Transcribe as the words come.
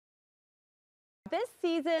This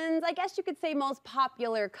season's, I guess you could say, most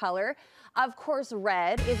popular color. Of course,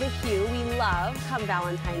 red is a hue we love come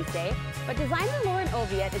Valentine's Day, but designer Lauren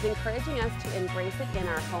Oviatt is encouraging us to embrace it in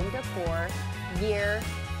our home decor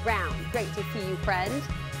year-round. Great to see you, friend.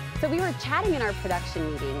 So we were chatting in our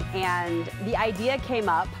production meeting, and the idea came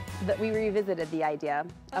up that we revisited the idea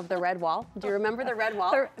of the red wall. Do you remember the red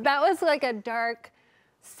wall? That was like a dark,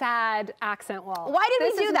 sad accent wall. Why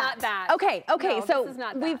did we do that? Not that. Okay, No, so this is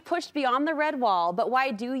not that. We've pushed beyond the red wall, but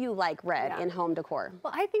why do you like red in home decor?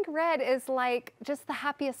 Well, I think red is like just the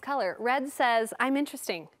happiest color. Red says, I'm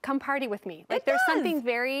interesting, come party with me. Like there's something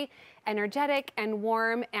very energetic and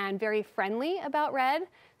warm and very friendly about red.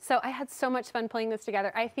 So I had so much fun putting this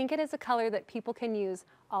together. I think it is a color that people can use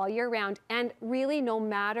all year round, and really no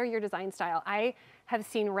matter your design style. I have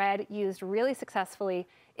seen red used really successfully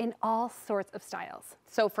in all sorts of styles.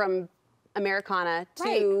 So from Americana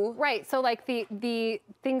to... Right, so like the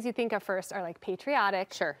things you think of first are like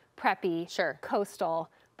patriotic, preppy, coastal,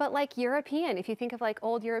 but like European, if you think of like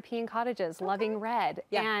old European cottages, loving red,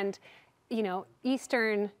 and you know,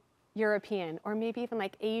 Eastern European, or maybe even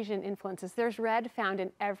like Asian influences. There's red found in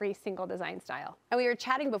every single design style. And we were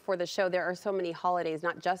chatting before the show, there are so many holidays,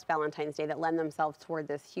 not just Valentine's Day, that lend themselves toward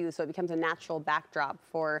this hue, so it becomes a natural backdrop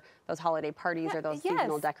for those holiday parties or those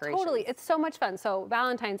seasonal decorations. Totally, it's so much fun. So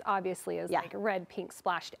Valentine's obviously is like red, pink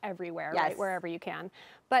splashed everywhere, right, wherever you can.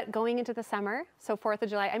 But going into the summer, so 4th of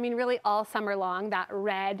July, I mean really all summer long, that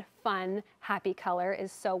red, fun, happy color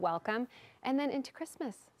is so welcome. And then into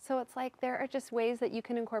Christmas. So it's like there are just ways that you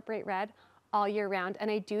can incorporate red all year round, and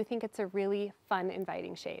I do think it's a really fun,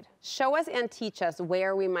 inviting shade. Show us and teach us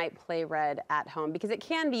where we might play red at home, because it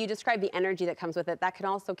can be, you described the energy that comes with it, that can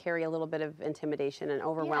also carry a little bit of intimidation and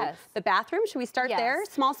overwhelm. The bathroom, should we start there?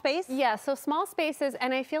 Small space? Yeah, so small spaces,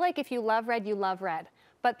 and I feel like if you love red, you love red.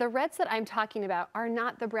 But the reds that I'm talking about are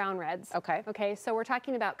not the brown reds. Okay, so we're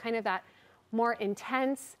talking about kind of that more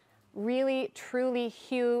intense, really, truly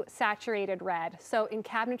hue saturated red. So in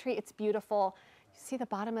cabinetry, it's beautiful. You see the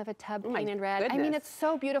bottom of a tub painted red. I mean, it's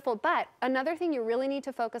so beautiful. But another thing you really need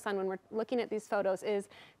to focus on when we're looking at these photos is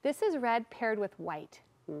this is red paired with white.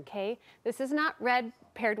 Okay, this is not red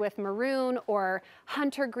paired with maroon or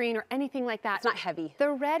hunter green or anything like that. It's not heavy.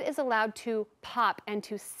 The red is allowed to pop and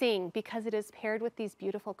to sing because it is paired with these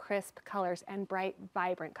beautiful crisp colors and bright,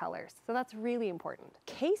 vibrant colors. So that's really important.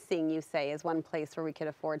 Casing, you say, is one place where we could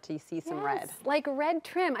afford to see some red. Like red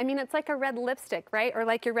trim. I mean, it's like a red lipstick, right? Or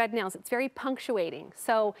like your red nails. It's very punctuating.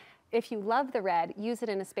 So if you love the red, use it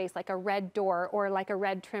in a space like a red door or like a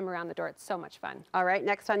red trim around the door. It's so much fun. All right,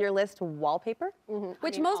 next on your list, wallpaper.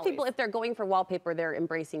 Which most people, if they're going for wallpaper, they're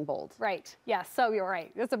embracing bold. Right, yeah, so you're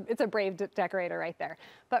right. It's a brave decorator right there.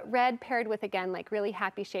 But red paired with, again, like really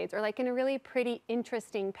happy shades or like in a really pretty,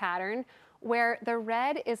 interesting pattern where the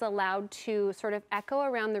red is allowed to sort of echo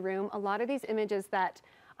around the room. A lot of these images that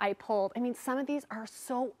I pulled, I mean, some of these are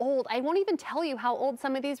so old. I won't even tell you how old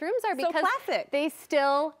some of these rooms are because they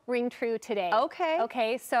still ring true today.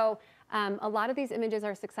 Okay, so a lot of these images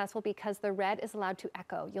are successful because the red is allowed to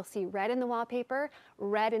echo. You'll see red in the wallpaper,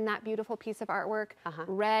 red in that beautiful piece of artwork,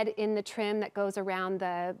 red in the trim that goes around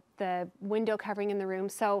the window covering in the room.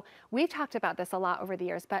 So we've talked about this a lot over the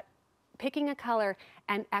years, but picking a color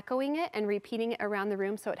and echoing it and repeating it around the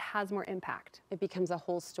room so it has more impact. It becomes a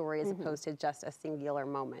whole story as opposed to just a singular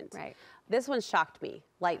moment. Right. This one shocked me,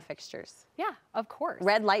 light fixtures. Yeah, of course.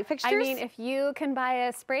 Red light fixtures? I mean, if you can buy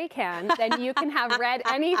a spray can, then you can have red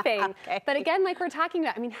anything. But again, like we're talking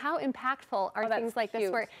about, I mean, how impactful are things like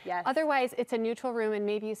this where otherwise it's a neutral room and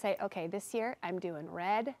maybe you say, okay, this year I'm doing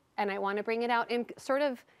red and I want to bring it out in sort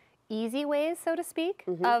of easy ways, so to speak,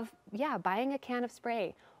 of, buying a can of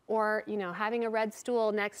spray or, you know, having a red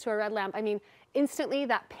stool next to a red lamp. I mean, instantly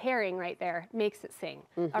that pairing right there makes it sing.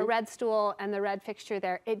 A red stool and the red fixture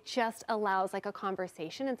there, it just allows like a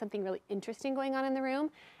conversation and something really interesting going on in the room.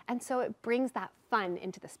 And so it brings that fun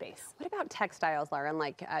into the space. What about textiles, Lauren?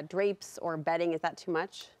 Like drapes or bedding, is that too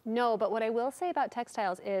much? No, but what I will say about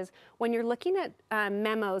textiles is when you're looking at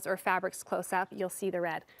memos or fabrics close up, you'll see the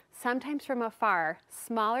red. Sometimes from afar,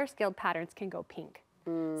 smaller scaled patterns can go pink.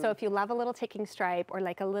 So if you love a little ticking stripe or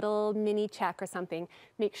like a little mini check or something,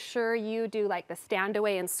 make sure you do like the stand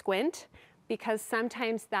away and squint because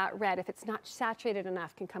sometimes that red, if it's not saturated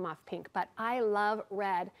enough, can come off pink. But I love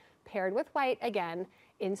red paired with white again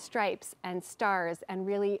in stripes and stars and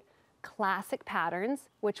really classic patterns,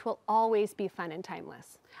 which will always be fun and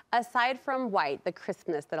timeless. Aside from white, the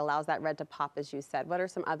crispness that allows that red to pop, as you said, what are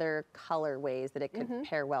some other color ways that it could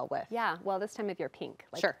pair well with? Yeah, well, this time of year, pink.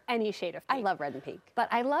 Like Sure. any shade of pink. I love red and pink. But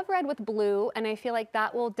I love red with blue, and I feel like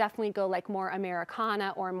that will definitely go like more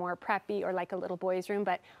Americana or more preppy or like a little boy's room,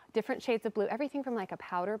 but different shades of blue. Everything from like a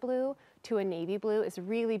powder blue to a navy blue is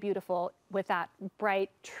really beautiful with that bright,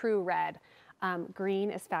 true red.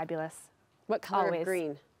 Green is fabulous. What color Always. of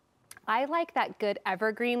green? I like that good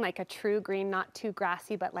evergreen, like a true green, not too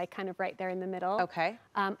grassy, but like kind of right there in the middle. Okay.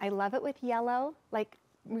 I love it with yellow, like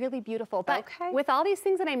really beautiful. But Okay. with all these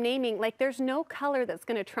things that I'm naming, like there's no color that's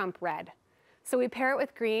gonna trump red. So we pair it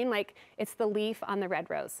with green, like it's the leaf on the red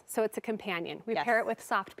rose. So it's a companion. We pair it with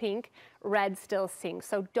soft pink, red still sings.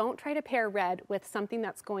 So don't try to pair red with something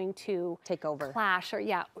that's going to Take over. clash or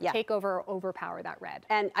take over or overpower that red.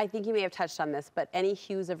 And I think you may have touched on this, but any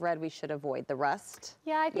hues of red we should avoid. The rust.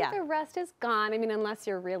 Yeah, I think the rest is gone. I mean, unless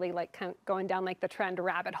you're really like kind of going down like the trend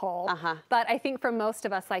rabbit hole. But I think for most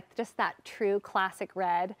of us, like just that true classic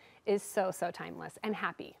red is so, so timeless and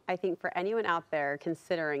happy. I think for anyone out there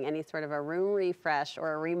considering any sort of a room refresh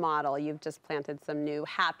or a remodel, you've just planted some new,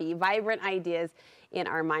 happy, vibrant ideas in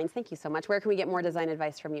our minds. Thank you so much. Where can we get more design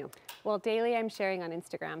advice from you? Well, daily I'm sharing on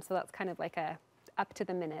Instagram, so that's kind of like a up to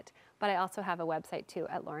the minute. But I also have a website too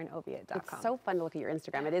at laurenoviatt.com. It's so fun to look at your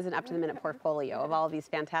Instagram. It is an up to the minute portfolio of all of these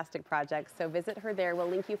fantastic projects. So visit her there. We'll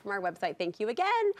link you from our website. Thank you again.